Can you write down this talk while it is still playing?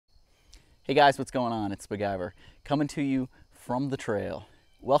Hey guys, what's going on? It's Spiguyver coming to you from the trail.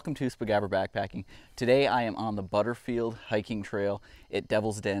 Welcome to Spiguyver Backpacking. Today I am on the Butterfield Hiking Trail at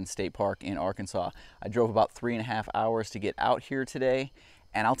Devil's Den State Park in Arkansas. I drove about 3.5 hours to get out here today,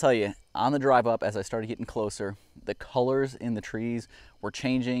 and I'll tell you, on the drive up as I started getting closer, the colors in the trees were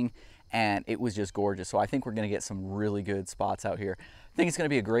changing and it was just gorgeous. So I think we're gonna get some really good spots out here. I think it's gonna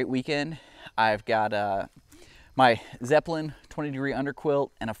be a great weekend. I've got my Zeppelin 20-degree under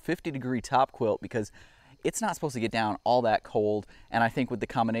quilt and a 50-degree top quilt because it's not supposed to get down all that cold, and I think with the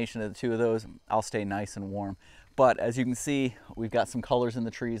combination of the two of those, I'll stay nice and warm. But as you can see, we've got some colors in the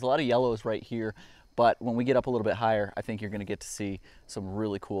trees, a lot of yellows right here, but when we get up a little bit higher, I think you're gonna get to see some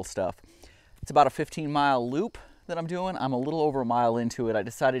really cool stuff. It's about a 15-mile loop that I'm doing. I'm a little over a mile into it. I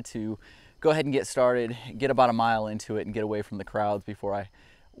decided to go ahead and get started, get about a mile into it and get away from the crowds before I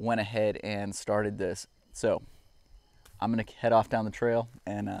went ahead and started this. So I'm gonna head off down the trail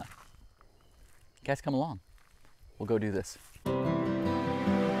and you guys come along. We'll go do this.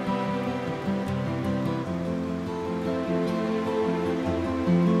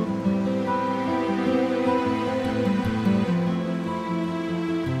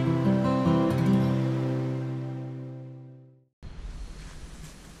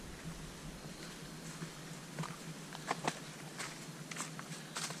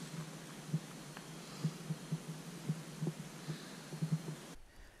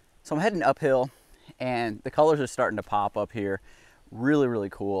 So I'm heading uphill and the colors are starting to pop up here. Really, really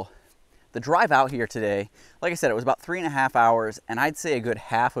cool. The drive out here today, like I said, it was about 3.5 hours, and I'd say a good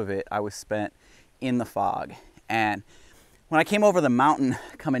half of it I was spent in the fog. And when I came over the mountain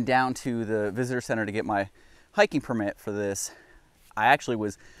coming down to the visitor center to get my hiking permit for this, I actually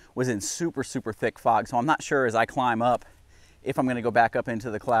was in super, super thick fog. So I'm not sure as I climb up if I'm gonna go back up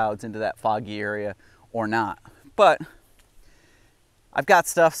into the clouds, into that foggy area or not. But I've got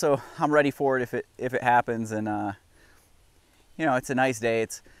stuff, so I'm ready for it if it happens. And you know, it's a nice day.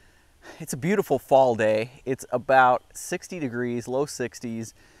 It's a beautiful fall day. It's about 60 degrees, low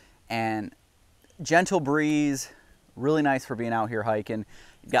 60s, and gentle breeze. Really nice for being out here hiking.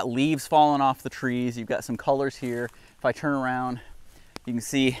 You've got leaves falling off the trees. You've got some colors here. If I turn around, you can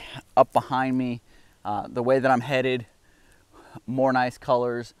see up behind me the way that I'm headed. More nice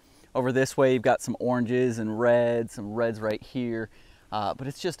colors. Over this way, you've got some oranges and reds, some reds right here. But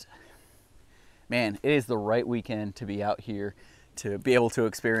it's just, man, it is the right weekend to be out here, to be able to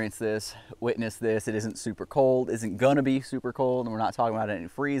experience this, witness this. It isn't super cold, isn't gonna be super cold, and we're not talking about any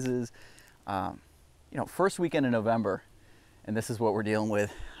freezes. You know, first weekend in November, and this is what we're dealing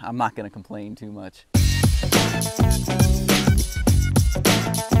with. I'm not gonna complain too much.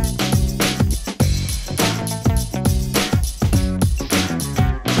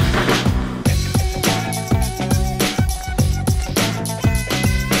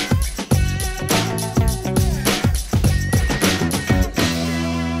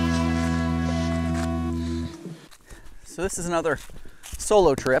 So this is another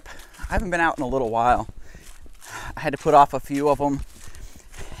solo trip. I haven't been out in a little while. I had to put off a few of them.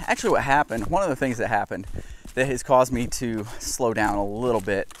 Actually, what happened, one of the things that happened that has caused me to slow down a little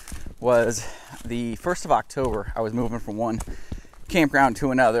bit was the 1st of October. I was moving from one campground to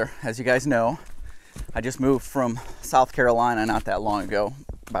another. As you guys know, I just moved from South Carolina not that long ago,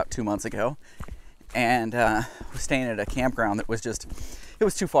 about 2 months ago, and was staying at a campground that was just, it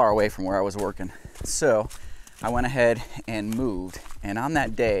was too far away from where I was working. So I went ahead and moved, and on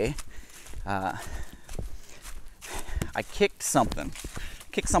that day, I kicked something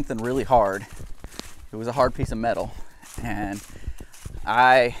really hard. It was a hard piece of metal, and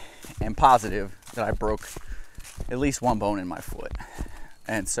I am positive that I broke at least one bone in my foot.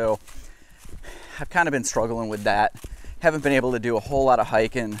 And so I've kind of been struggling with that. Haven't been able to do a whole lot of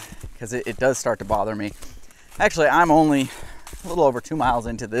hiking because it does start to bother me. Actually, I'm only a little over 2 miles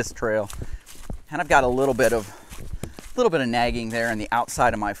into this trail, and I've got a little bit of nagging there on the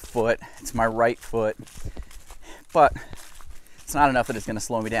outside of my foot. It's my right foot, but it's not enough that it's going to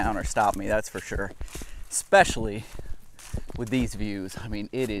slow me down or stop me, that's for sure. Especially with these views. I mean,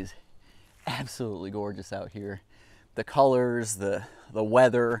 it is absolutely gorgeous out here. The colors, the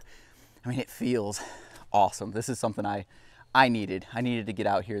weather, I mean, it feels awesome. This is something I needed. I needed to get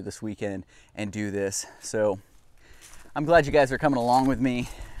out here this weekend and do this. So I'm glad you guys are coming along with me.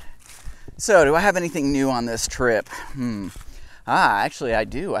 So, do I have anything new on this trip? Actually I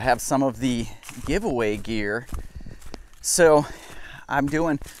do. I have some of the giveaway gear. So, I'm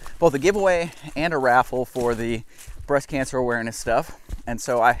doing both a giveaway and a raffle for the breast cancer awareness stuff. And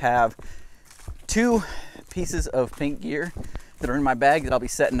so I have 2 pieces of pink gear that are in my bag that I'll be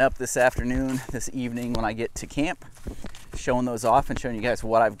setting up this afternoon, this evening when I get to camp, showing those off and showing you guys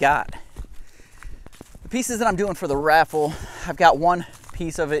what I've got. pieces that I'm doing for the raffle, I've got one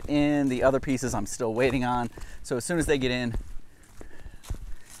piece of it in, the other pieces I'm still waiting on. So as soon as they get in,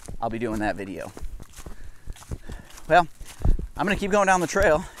 I'll be doing that video. Well, I'm gonna keep going down the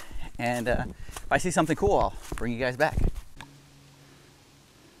trail, and if I see something cool, I'll bring you guys back.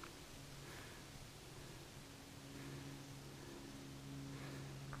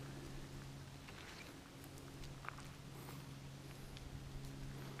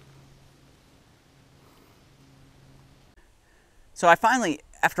 So I finally,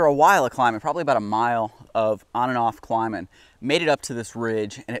 after a while of climbing, probably about a mile of on and off climbing, made it up to this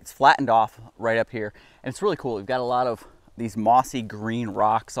ridge, and it's flattened off right up here. And it's really cool. We've got a lot of these mossy green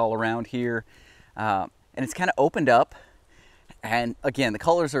rocks all around here. And it's kind of opened up. And again, the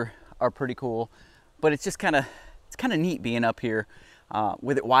colors are pretty cool, but it's just kind of neat being up here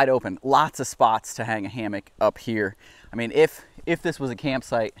with it wide open. Lots of spots to hang a hammock up here. I mean, if this was a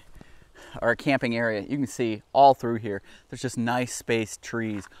campsite, or a camping area, you can see all through here. There's just nice spaced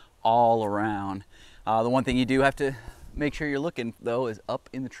trees all around. The one thing you do have to make sure you're looking though is up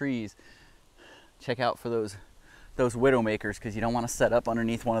in the trees. Check out for those widowmakers, because you don't want to set up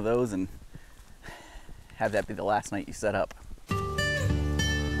underneath one of those and have that be the last night you set up.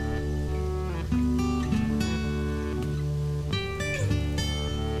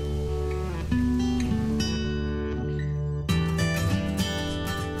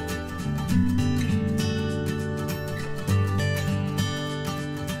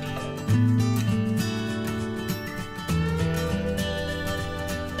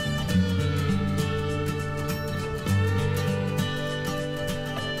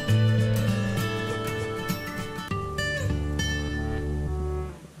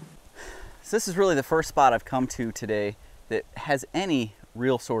 So this is really the first spot I've come to today that has any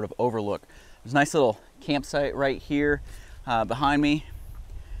real sort of overlook. There's a nice little campsite right here behind me.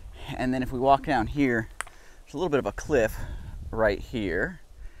 And then if we walk down here, there's a little bit of a cliff right here.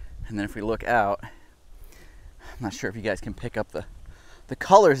 And then if we look out, I'm not sure if you guys can pick up the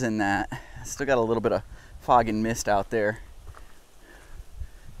colors in that. Still got a little bit of fog and mist out there.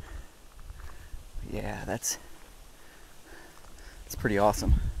 Yeah, that's pretty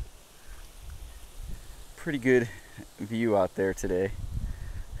awesome. Pretty good view out there today.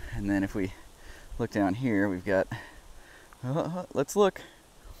 And then if we look down here, we've got, let's look.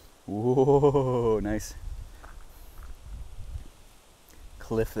 Whoa, nice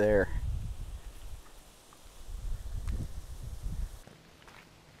cliff there.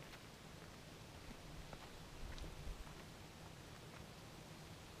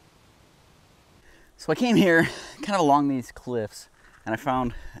 So I came here kind of along these cliffs, and I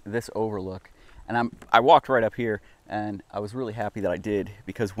found this overlook. And I walked right up here, and I was really happy that I did,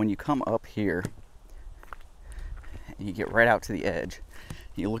 because when you come up here and you get right out to the edge,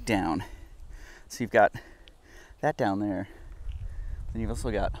 you look down, so you've got that down there, then you've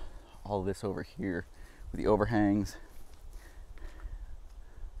also got all this over here with the overhangs,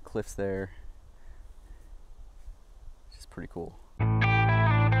 cliffs there. It's just pretty cool.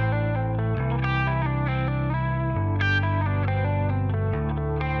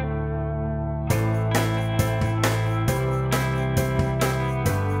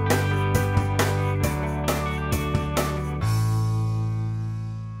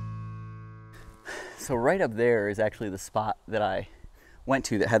 So right up there is actually the spot that I went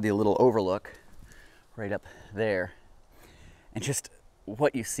to that had the little overlook right up there. And just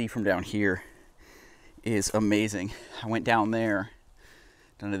what you see from down here is amazing. I went down there,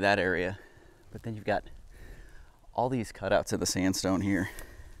 down to that area, but then you've got all these cutouts of the sandstone here.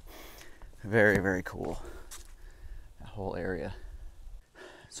 Very, very cool, that whole area.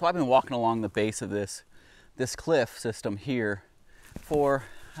 So I've been walking along the base of this cliff system here for,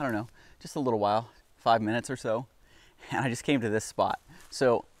 I don't know, just a little while. 5 minutes or so, and I just came to this spot.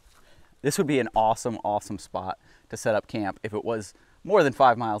 So this would be an awesome, awesome spot to set up camp if it was more than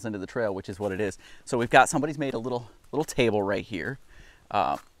 5 miles into the trail, which is what it is. So we've got, somebody's made a little table right here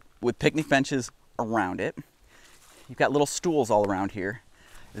with picnic benches around it. You've got little stools all around here.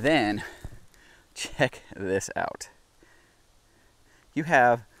 Then check this out. You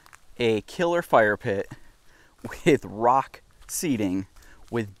have a killer fire pit with rock seating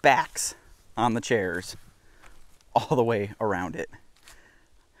with backs on the chairs all the way around it.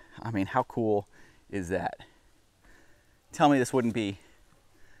 I mean, how cool is that? Tell me this wouldn't be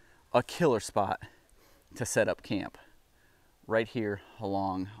a killer spot to set up camp right here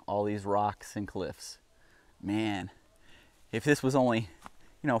along all these rocks and cliffs. Man, if this was only,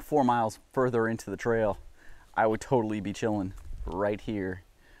 4 miles further into the trail, I would totally be chilling right here,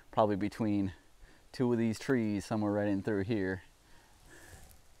 probably between two of these trees, somewhere right in through here.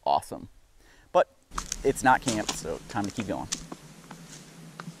 Awesome. But it's not camped, so time to keep going.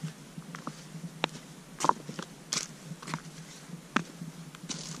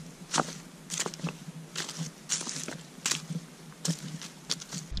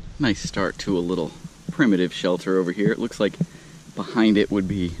 Nice start to a little primitive shelter over here. It looks like behind it would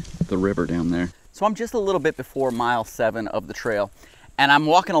be the river down there. So I'm just a little bit before mile 7 of the trail, and I'm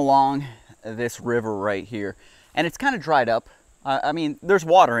walking along this river right here, and it's kind of dried up. I mean, there's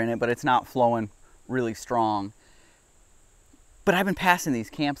water in it, but it's not flowing really strong. But I've been passing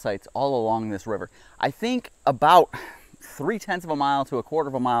these campsites all along this river. I think about 3/10 of a mile to 1/4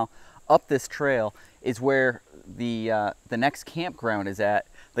 of a mile up this trail is where the next campground is at.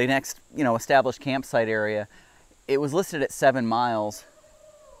 The next, established campsite area. It was listed at 7 miles,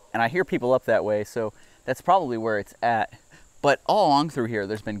 and I hear people up that way, so that's probably where it's at. But all along through here,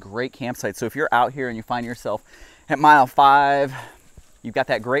 there's been great campsites. So if you're out here and you find yourself at mile 5, you've got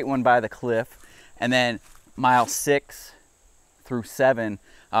that great one by the cliff, and then mile 6 through 7,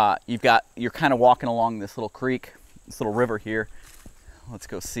 you're kind of walking along this little creek, this little river here. Let's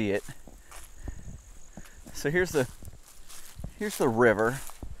go see it. So here's the river.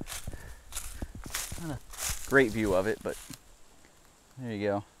 Not a great view of it, but there you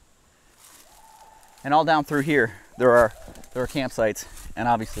go. And all down through here, there are campsites, and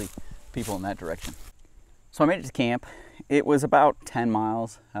obviously people in that direction. So I made it to camp. It was about 10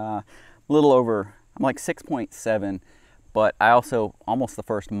 miles, a little over. I'm like 6.7, but I also, almost the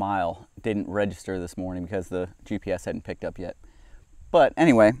first mile, didn't register this morning because the GPS hadn't picked up yet. But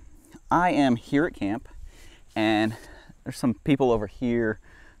anyway, I am here at camp, and there's some people over here,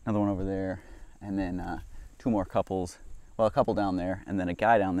 another one over there, and then 2 more couples. Well, a couple down there, and then a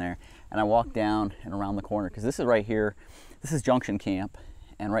guy down there. And I walk down and around the corner, because this is right here, this is Junction Camp,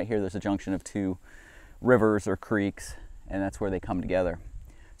 and right here there's a junction of 2 rivers or creeks, and that's where they come together.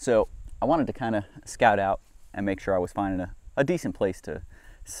 So I wanted to kind of scout out and make sure I was finding a decent place to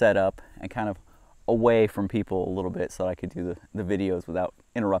set up and kind of away from people a little bit so that I could do the videos without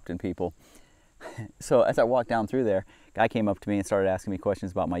interrupting people. So as I walked down through there, a guy came up to me and started asking me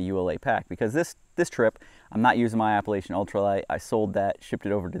questions about my ULA pack, because this trip, I'm not using my Appalachian Ultralight. I sold that, shipped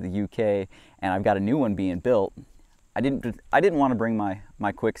it over to the UK, and I've got a new one being built. I didn't want to bring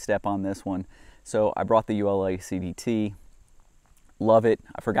my quick step on this one, so I brought the ULA CDT. Love it.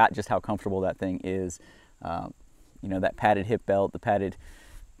 I forgot just how comfortable that thing is. That padded hip belt, the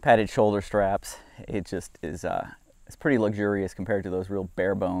padded shoulder straps. It just is. It's pretty luxurious compared to those real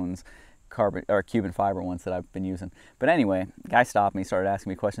bare bones carbon or Cuban fiber ones that I've been using. But anyway, guy stopped me, started asking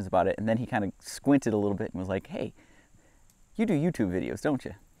me questions about it, and then he kind of squinted a little bit and was like, "Hey, you do YouTube videos, don't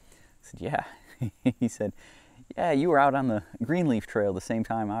you?" I said, "Yeah." He said, "Yeah, you were out on the Greenleaf Trail the same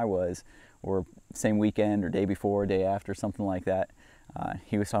time I was, or same weekend or day before, day after, something like that."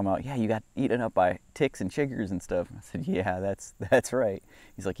 He was talking about, "Yeah, you got eaten up by ticks and chiggers and stuff." I said, "Yeah, that's right."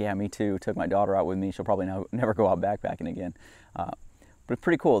 He's like, "Yeah, me too. Took my daughter out with me. She'll probably never go out backpacking again." But it's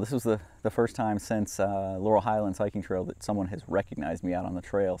pretty cool. This was the first time since Laurel Highlands Hiking Trail that someone has recognized me out on the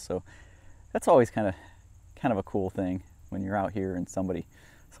trail. So that's always kind of a cool thing when you're out here and somebody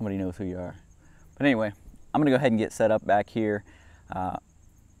knows who you are. But anyway, I'm gonna go ahead and get set up back here.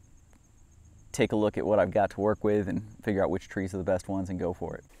 Take a look at what I've got to work with and figure out which trees are the best ones and go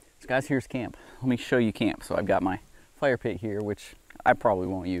for it. So guys, here's camp. Let me show you camp. So I've got my fire pit here, which I probably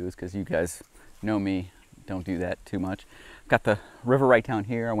won't use because you guys know me, don't do that too much. I've got the river right down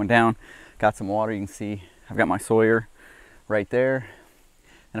here. I went down, got some water. You can see I've got my Sawyer right there.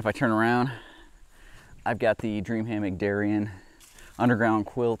 And if I turn around, I've got the Dream Hammock Darien underground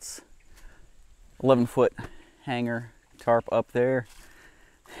quilts, 11-foot hanger tarp up there.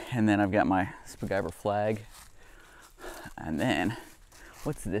 And then I've got my Spiguyver flag. And then,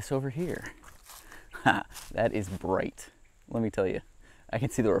 what's this over here? That is bright. Let me tell you, I can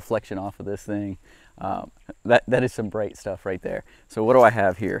see the reflection off of this thing. That is some bright stuff right there. So what do I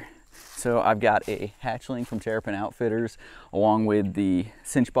have here? So I've got a Hatchling from Terrapin Outfitters, along with the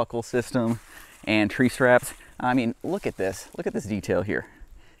cinch buckle system and tree straps. I mean, look at this. Look at this detail here.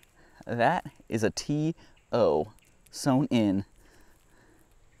 That is a TO sewn in.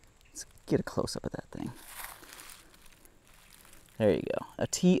 Let's get a close-up of that thing. There you go. A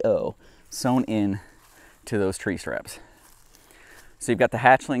TO sewn in to those tree straps. So you've got the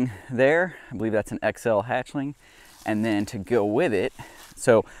Hatchling there. I believe that's an XL Hatchling. And then to go with it,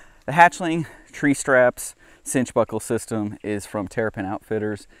 so the Hatchling, tree straps, cinch buckle system is from Terrapin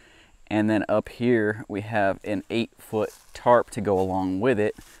Outfitters. And then up here we have an 8-foot tarp to go along with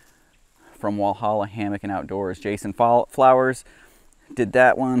it from Walhalla Hammock and Outdoors. Jason Flowers did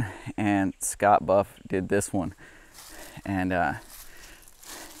that one, and Scott Buff did this one. And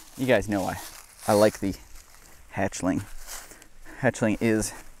you guys know I like the Hatchling. Hatchling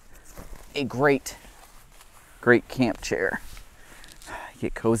is a great camp chair.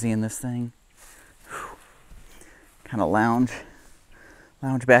 Get cozy in this thing. Kind of lounge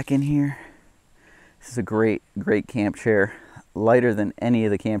back in here. This is a great camp chair. Lighter than any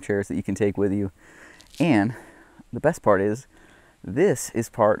of the camp chairs that you can take with you. And the best part is, this is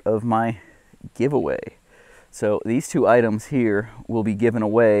part of my giveaway. So these two items here will be given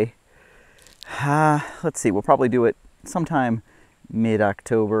away. Let's see, we'll probably do it sometime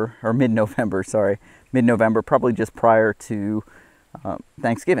mid-October, or mid-November, sorry. Mid-November, probably just prior to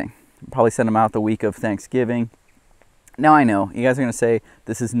Thanksgiving. Probably send them out the week of Thanksgiving. Now I know, you guys are going to say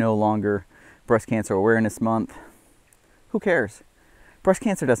this is no longer Breast Cancer Awareness Month. Who cares? Breast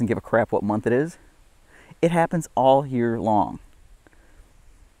cancer doesn't give a crap what month it is. It happens all year long.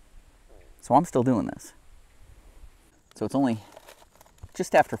 So I'm still doing this. So it's only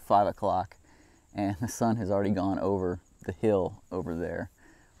just after 5 o'clock and the sun has already gone over the hill over there.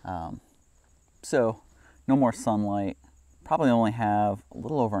 So no more sunlight. Probably only have a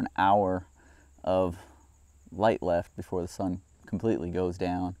little over an hour of light left before the sun completely goes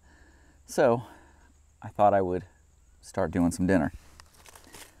down. So I thought I would start doing some dinner.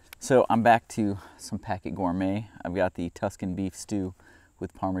 So I'm back to some Packet Gourmet. I've got the Tuscan beef stew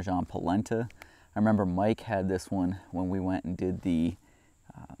with Parmesan polenta. I remember Mike had this one when we went and did the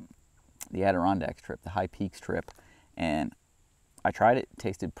Adirondacks trip, the High Peaks trip, and I tried it. It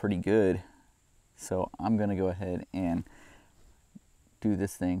tasted pretty good. So I'm gonna go ahead and do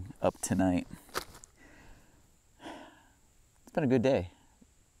this thing up tonight. It's been a good day.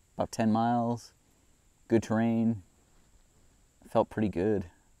 About 10 miles, good terrain. Felt pretty good.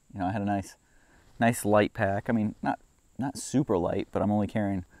 You know, I had a nice light pack. I mean, not super light, but I'm only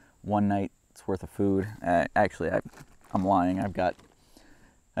carrying one night's worth of food. Actually, I'm lying. I've got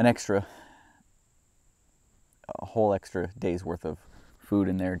a whole extra day's worth of food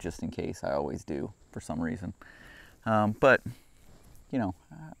in there just in case. I always do for some reason. But, you know,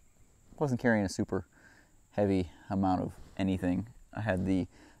 I wasn't carrying a super heavy amount of anything. I had the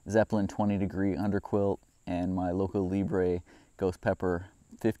Zeppelin 20 degree underquilt and my Loco Libre Ghost Pepper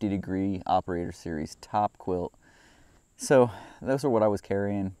 50 degree Operator Series top quilt. So those are what I was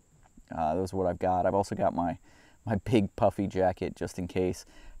carrying. Those are what I've got. I've also got my big puffy jacket just in case.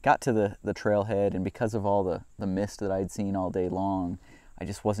 Got to the trailhead, and because of all the mist that I'd seen all day long, I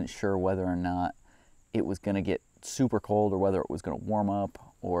just wasn't sure whether or not it was going to get super cold or whether it was going to warm up,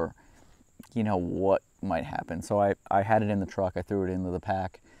 or you know what might happen. So I had it in the truck. I threw it into the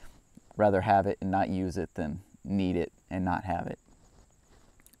pack. Rather have it and not use it than need it and not have it.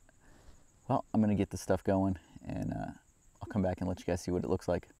 Well, I'm going to get this stuff going, and I'll come back and let you guys see what it looks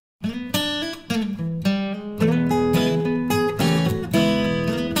like.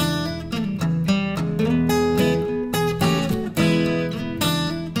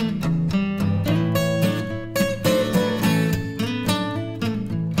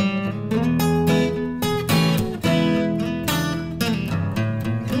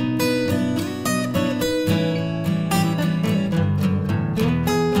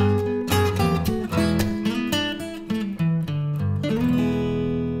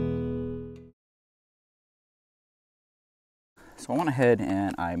 So I went ahead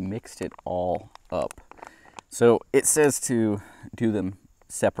and I mixed it all up. So it says to do them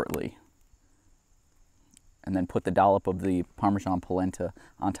separately and then put the dollop of the Parmesan polenta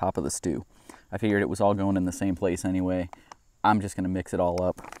on top of the stew. I figured it was all going in the same place anyway. I'm just going to mix it all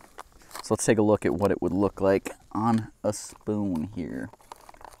up. So let's take a look at what it would look like on a spoon here.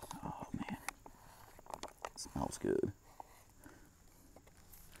 Oh man, it smells good.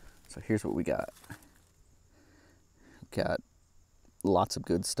 So here's what we got. We've got lots of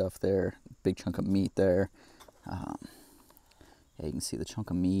good stuff there. Big chunk of meat there. Yeah, you can see the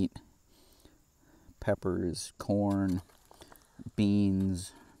chunk of meat. Peppers, corn,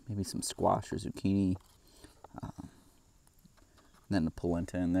 beans, maybe some squash or zucchini. And then the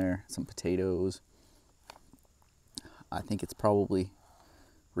polenta in there, some potatoes. I think it's probably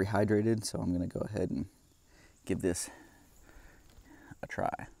rehydrated, so I'm going to go ahead and give this a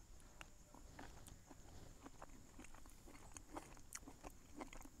try.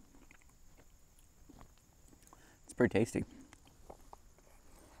 It's pretty tasty.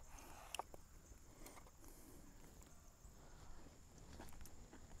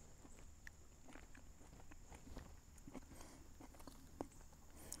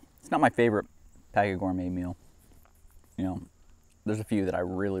 It's not my favorite Packet Gourmet meal. You know, there's a few that I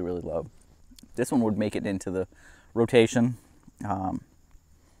really, really love. This one would make it into the rotation.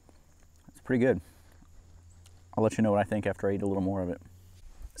 It's pretty good. I'll let you know what I think after I eat a little more of it.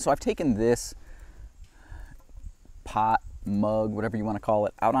 So I've taken this pot, mug, whatever you want to call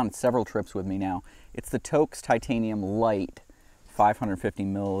it, out on several trips with me now. It's the Toaks Titanium Light 550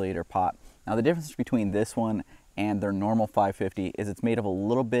 milliliter pot. Now the difference between this one and their normal 550 is it's made of a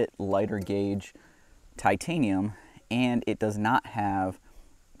little bit lighter gauge titanium, and it does not have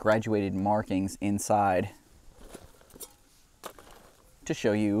graduated markings inside to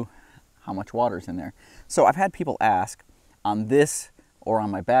show you how much water's in there. So I've had people ask on this or on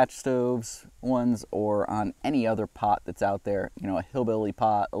my batch stoves ones or on any other pot that's out there, you know, a hillbilly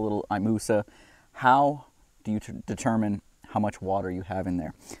pot, a little Imusa, how do you determine how much water you have in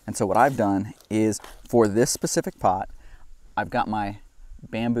there? And so what I've done is, for this specific pot, I've got my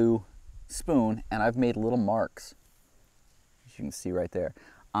bamboo spoon and I've made little marks, as you can see right there,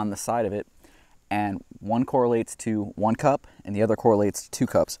 on the side of it. And one correlates to 1 cup and the other correlates to 2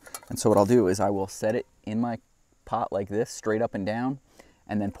 cups. And so what I'll do is I will set it in my pot like this, straight up and down,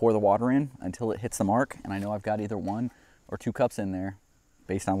 and then pour the water in until it hits the mark. And I know I've got either 1 or 2 cups in there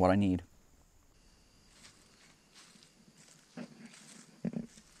based on what I need.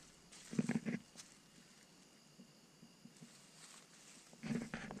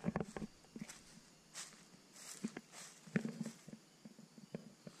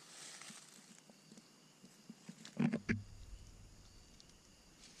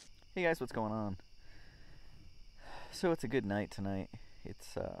 Hey guys, what's going on? So it's a good night tonight.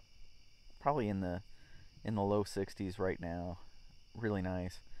 It's probably in the low 60s right now. Really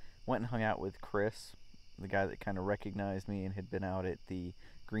nice. Went and hung out with Chris, the guy that kind of recognized me and had been out at the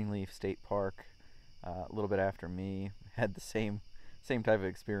Greenleaf State Park a little bit after me. Had the same type of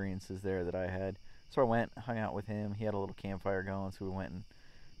experiences there that I had. So I went, hung out with him. He had a little campfire going, so we went and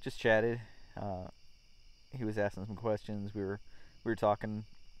just chatted. He was asking some questions. We were talking.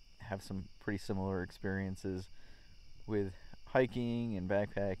 Have some pretty similar experiences with hiking and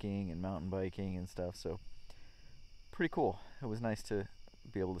backpacking and mountain biking and stuff, so pretty cool. It was nice to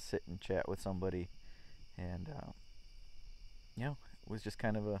be able to sit and chat with somebody, and you know, it was just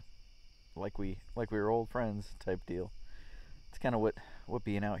kind of a like we were old friends type deal. It's kind of what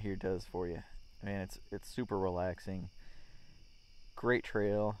being out here does for you. I mean, it's super relaxing. Great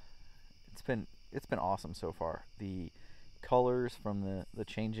trail. It's been awesome so far. The colors from the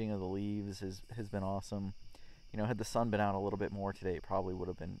changing of the leaves has been awesome. You know, had the sun been out a little bit more today, it probably would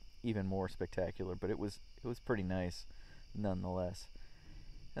have been even more spectacular, but it was pretty nice nonetheless.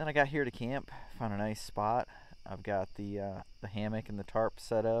 And then I got here to camp, found a nice spot. I've got the hammock and the tarp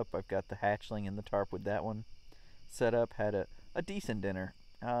set up. I've got the hatchling and the tarp with that one set up. Had a decent dinner.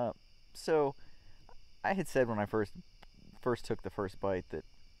 So I had said when I first took the first bite that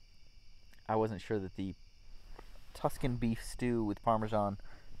I wasn't sure that the Tuscan beef stew with Parmesan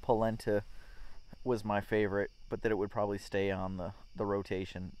polenta was my favorite, but that it would probably stay on the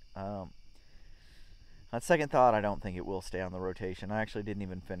rotation. On second thought, I don't think it will stay on the rotation. I actually didn't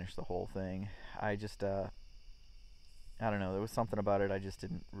even finish the whole thing. I just, I don't know, there was something about it I just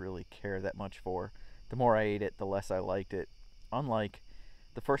didn't really care that much for. The more I ate it, the less I liked it. Unlike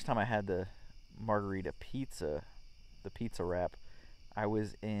the first time I had the margarita pizza, the pizza wrap, I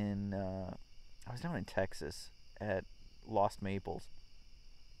was down in Texas at Lost Maples,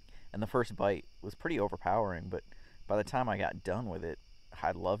 and the first bite was pretty overpowering, but by the time I got done with it,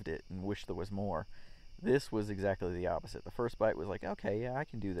 I loved it and wished there was more. This was exactly the opposite. The first bite was like, okay, yeah, I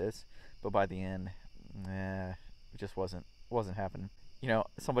can do this, but by the end, it just wasn't happening. You know,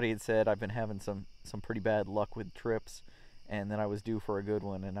 somebody had said I've been having some pretty bad luck with trips, and then I was due for a good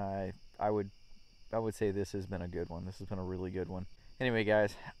one, and I would say this has been a good one. This has been a really good one. Anyway,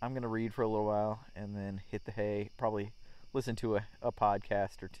 guys, I'm going to read for a little while and then hit the hay, probably listen to a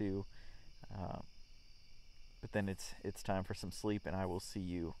podcast or two. But then it's time for some sleep, and I will see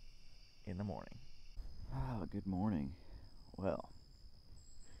you in the morning. Good morning. Well,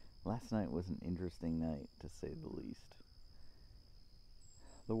 last night was an interesting night, to say the least.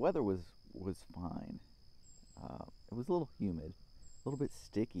 The weather was fine. It was a little humid, a little bit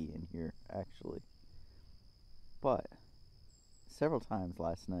sticky in here, actually. But several times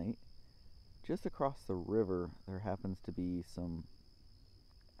last night, just across the river, there happens to be some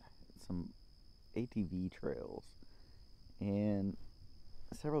ATV trails, and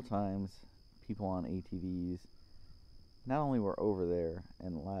several times people on ATVs not only were over there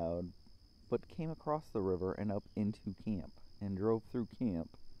and loud, but came across the river and up into camp and drove through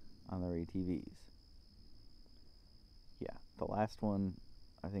camp on their ATVs. Yeah, the last one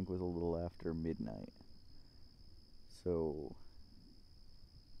I think was a little after midnight. So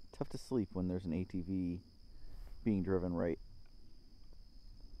tough to sleep when there's an ATV being driven right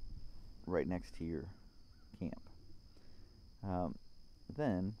next to your camp.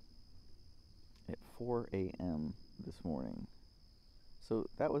 Then at 4 a.m. this morning. So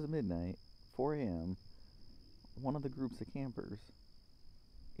that was midnight, 4 a.m. One of the groups of campers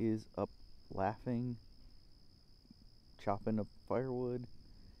is up laughing, chopping up firewood,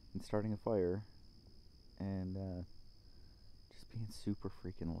 and starting a fire, and just being super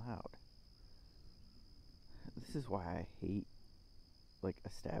freaking loud. This is why I hate like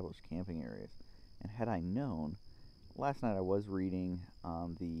established camping areas. And had I known, last night I was reading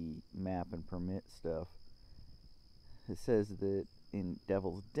on the map and permit stuff. It says that in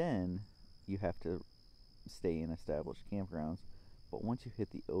Devil's Den you have to stay in established campgrounds, but once you hit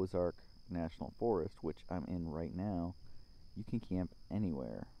the Ozark National Forest, which I'm in right now, you can camp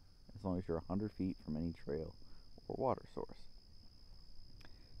anywhere as long as you're 100 feet from any trail or water source.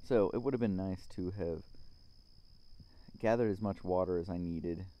 So it would have been nice to have gathered as much water as I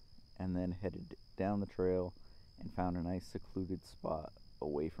needed and then headed down the trail and found a nice secluded spot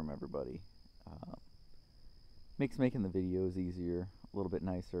away from everybody. Makes making the videos easier, a little bit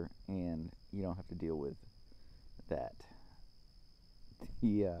nicer, and you don't have to deal with that.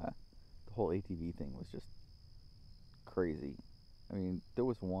 The whole ATV thing was just crazy. I mean, there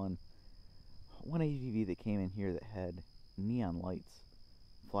was one ATV that came in here that had neon lights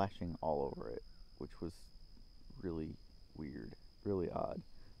flashing all over it, which was really weird, really odd.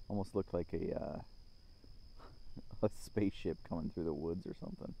 Almost looked like a spaceship coming through the woods or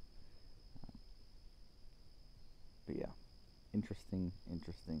something. But yeah, interesting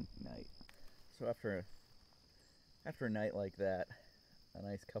night. So after a night like that, a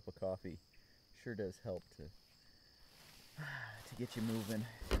nice cup of coffee sure does help to get you moving,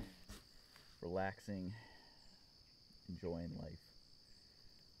 relaxing, enjoying life.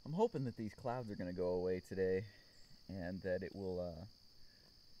 I'm hoping that these clouds are going to go away today and that it will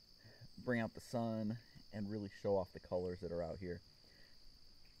bring out the sun and really show off the colors that are out here.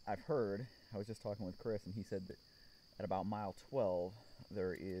 I've heard, I was just talking with Chris, and he said that at about mile 12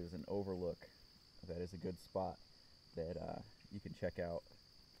 there is an overlook that is a good spot that you can check out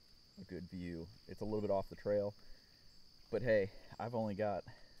a good view. It's a little bit off the trail, but hey, I've only got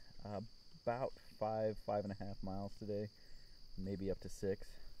about 5.5 miles today, maybe up to 6,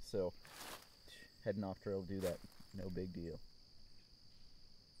 so heading off trail to do that, no big deal.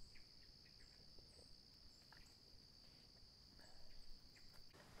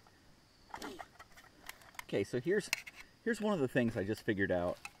 Okay, so here's one of the things I just figured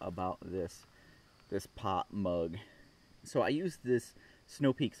out about this pot mug. So I used this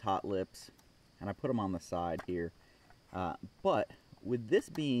Snow Peaks Hot Lips, and I put them on the side here. But with this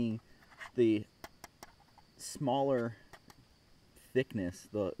being the smaller thickness,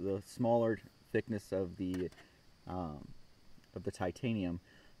 the smaller thickness of the titanium,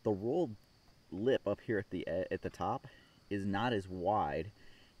 the rolled lip up here at the top is not as wide,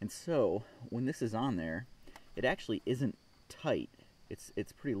 and so when this is on there, it actually isn't tight.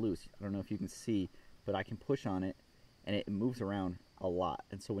 It's pretty loose. I don't know if you can see, but I can push on it and it moves around a lot.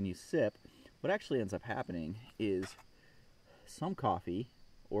 And so when you sip, what actually ends up happening is some coffee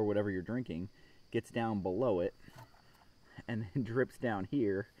or whatever you're drinking gets down below it and then drips down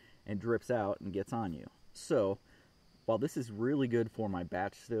here and drips out and gets on you. So while this is really good for my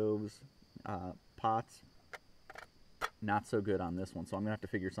batch stoves, pots, not so good on this one. So I'm gonna have to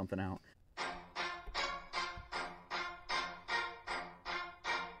figure something out.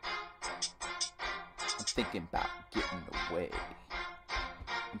 I'm thinking about getting away.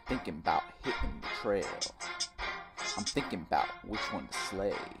 I'm thinking about hitting the trail. I'm thinking about which one to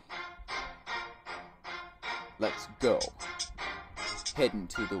slay. Let's go. Heading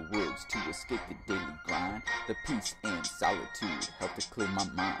to the woods to escape the daily grind. The peace and solitude help to clear my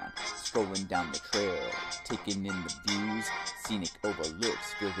mind. Strolling down the trail, taking in the views. Scenic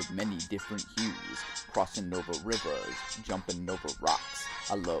overlooks filled with many different hues. Crossing over rivers, jumping over rocks.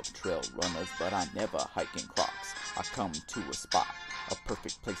 I love trail runners, but I never hike in Crocs. I come to a spot, a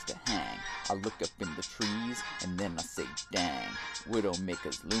perfect place to hang. I look up in the trees, and then I say, dang,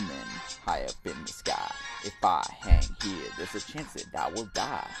 Widowmaker's looming high up in the sky. If I hang here, there's a chance that I will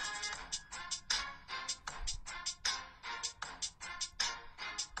die.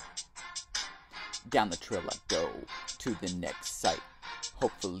 Down the trail I go, to the next site.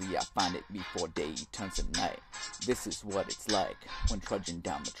 Hopefully I find it before day turns to night. This is what it's like when trudging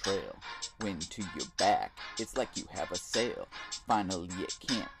down the trail. Wind to your back, it's like you have a sail. Finally at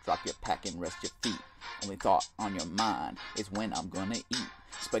camp, drop your pack and rest your feet. Only thought on your mind is when I'm gonna eat.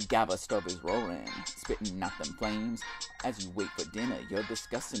 Spiguyver stove is roaring, spitting out them flames. As you wait for dinner, you're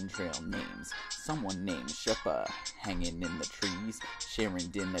discussing trail names. Someone named Sherpa, hanging in the trees, sharing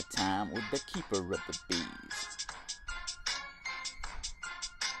dinner time with the keeper of the bees.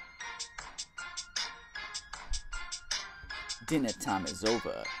 Dinner time is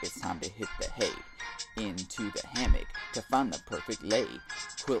over, it's time to hit the hay. Into the hammock to find the perfect lay.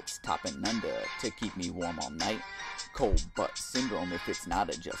 Quilts top and under to keep me warm all night. Cold butt syndrome if it's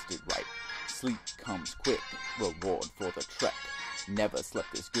not adjusted right. Sleep comes quick, reward for the trek. Never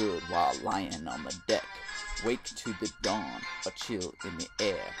slept this good while lying on the deck. Wake to the dawn, a chill in the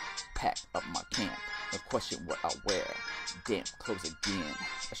air. Pack up my camp, no question what I'll wear. Damp clothes again,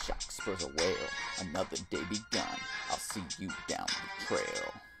 a shock spurs a wail. Another day begun, I'll see you down the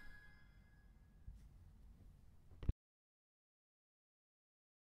trail.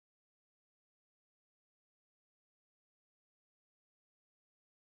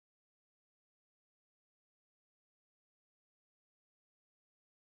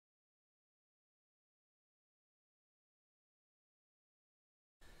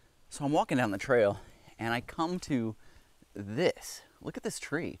 So I'm walking down the trail and I come to this. Look at this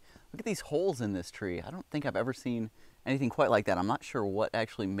tree. Look at these holes in this tree. I don't think I've ever seen anything quite like that. I'm not sure what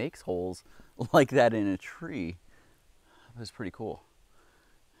actually makes holes like that in a tree. That was pretty cool.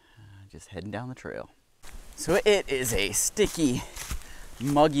 Just heading down the trail. So it is a sticky,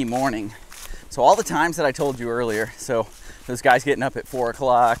 muggy morning. So all the times that I told you earlier, so those guys getting up at 4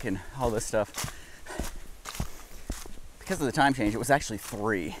 o'clock and all this stuff, because of the time change, it was actually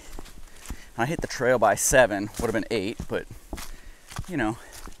 3. I hit the trail by 7, would have been 8, but you know,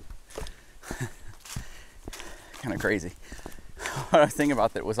 kind of crazy. What I was thinking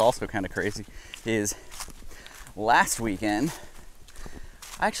about that was also kind of crazy is last weekend,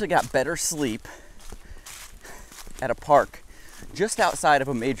 I actually got better sleep at a park just outside of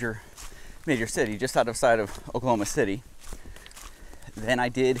a major city, just outside of Oklahoma City, than I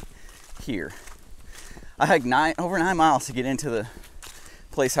did here. I hiked over 9 miles to get into the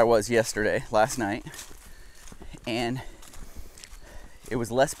place I was last night, and it was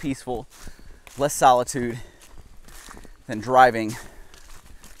less peaceful, less solitude than driving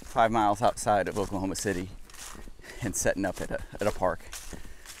 5 miles outside of Oklahoma City and setting up at a park.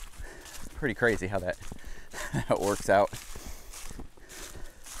 It's pretty crazy how that works out.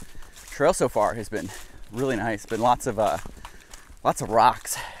 Trail so far has been really nice. Been lots of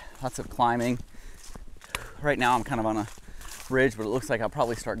rocks, lots of climbing. Right now I'm kind of on a ridge, but it looks like I'll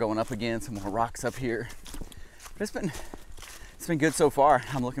probably start going up again. Some more rocks up here. But it's been good so far.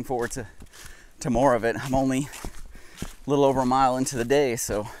 I'm looking forward to more of it. I'm only a little over a mile into the day,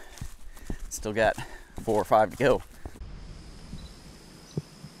 so still got 4 or 5 to go.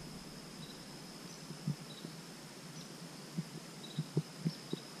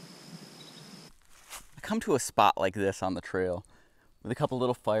 I come to a spot like this on the trail with a couple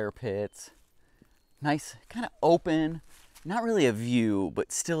little fire pits. Nice, kind of open, not really a view,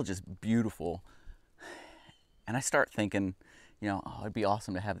 but still just beautiful. And I start thinking, you know, oh, it'd be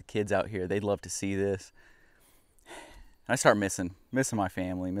awesome to have the kids out here. They'd love to see this. And I start missing my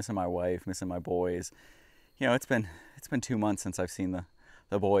family, missing my wife, missing my boys. You know, it's been 2 months since I've seen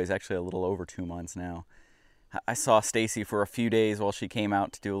the boys, actually a little over 2 months now. I saw Stacy for a few days while she came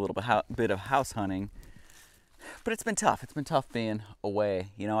out to do a little bit of house hunting. But it's been tough. It's been tough being away.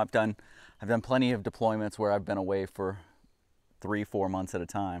 You know, I've done plenty of deployments where I've been away for 3-4 months at a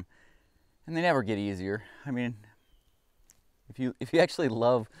time, and they never get easier. I mean, if you actually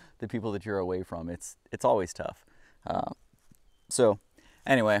love the people that you're away from, it's always tough. So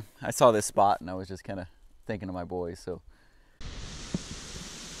anyway, I saw this spot and I was just kind of thinking of my boys. So all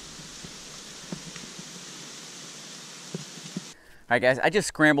right, guys, I just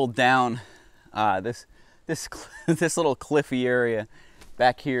scrambled down this little cliffy area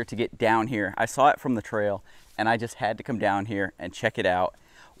back here to get down here. I saw it from the trail and I just had to come down here and check it out.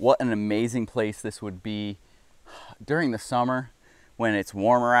 What an amazing place this would be during the summer when it's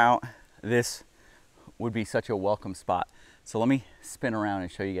warmer out. This would be such a welcome spot. So let me spin around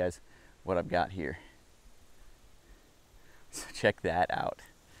and show you guys what I've got here. So check that out.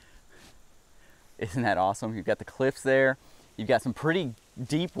 Isn't that awesome? You've got the cliffs there. You've got some pretty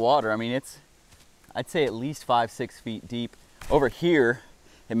deep water. I mean, I'd say at least 5-6 feet deep. Over here,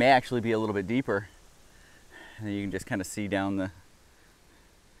 it may actually be a little bit deeper. And then you can just kind of see down the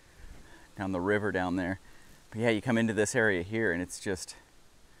river down there. But yeah, you come into this area here and it's just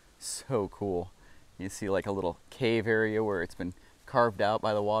so cool. You see like a little cave area where it's been carved out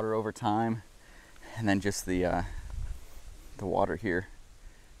by the water over time. And then just the water here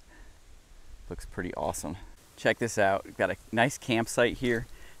looks pretty awesome. Check this out. We've got a nice campsite here.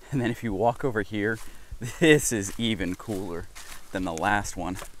 And then if you walk over here, this is even cooler than the last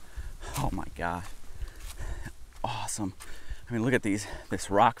one. Oh my God. Awesome. I mean, look at this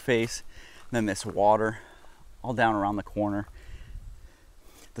rock face, and then this water all down around the corner.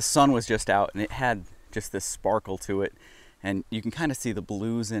 The sun was just out and it had just this sparkle to it. and you can kind of see the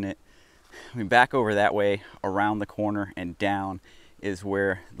blues in it. I mean, back over that way, around the corner and down is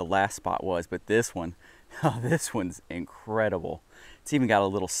where the last spot was, but this one, oh, this one's incredible. It's even got a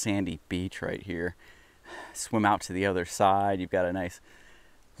little sandy beach right here. Swim out to the other side. You've got a nice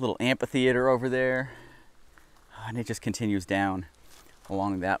little amphitheater over there, and it just continues down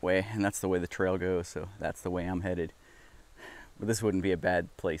along that way, and that's the way the trail goes, so that's the way I'm headed. But this wouldn't be a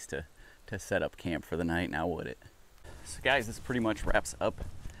bad place to set up camp for the night, now would it? So guys, this pretty much wraps up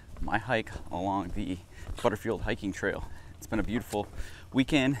my hike along the Butterfield Hiking Trail. It's been a beautiful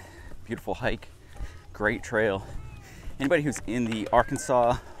weekend, beautiful hike, great trail. Anybody who's in the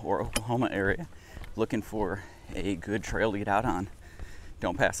Arkansas or Oklahoma area looking for a good trail to get out on,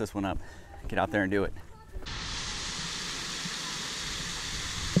 don't pass this one up. Get out there and do it.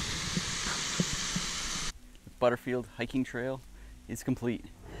 The Butterfield Hiking Trail is complete.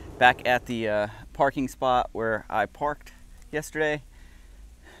 Back at the parking spot where I parked yesterday.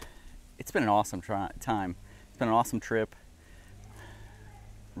 It's been an awesome time. It's been an awesome trip.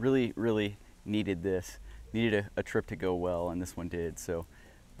 Really, really needed this. Needed a trip to go well, and this one did. So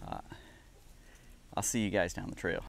I'll see you guys down the trail.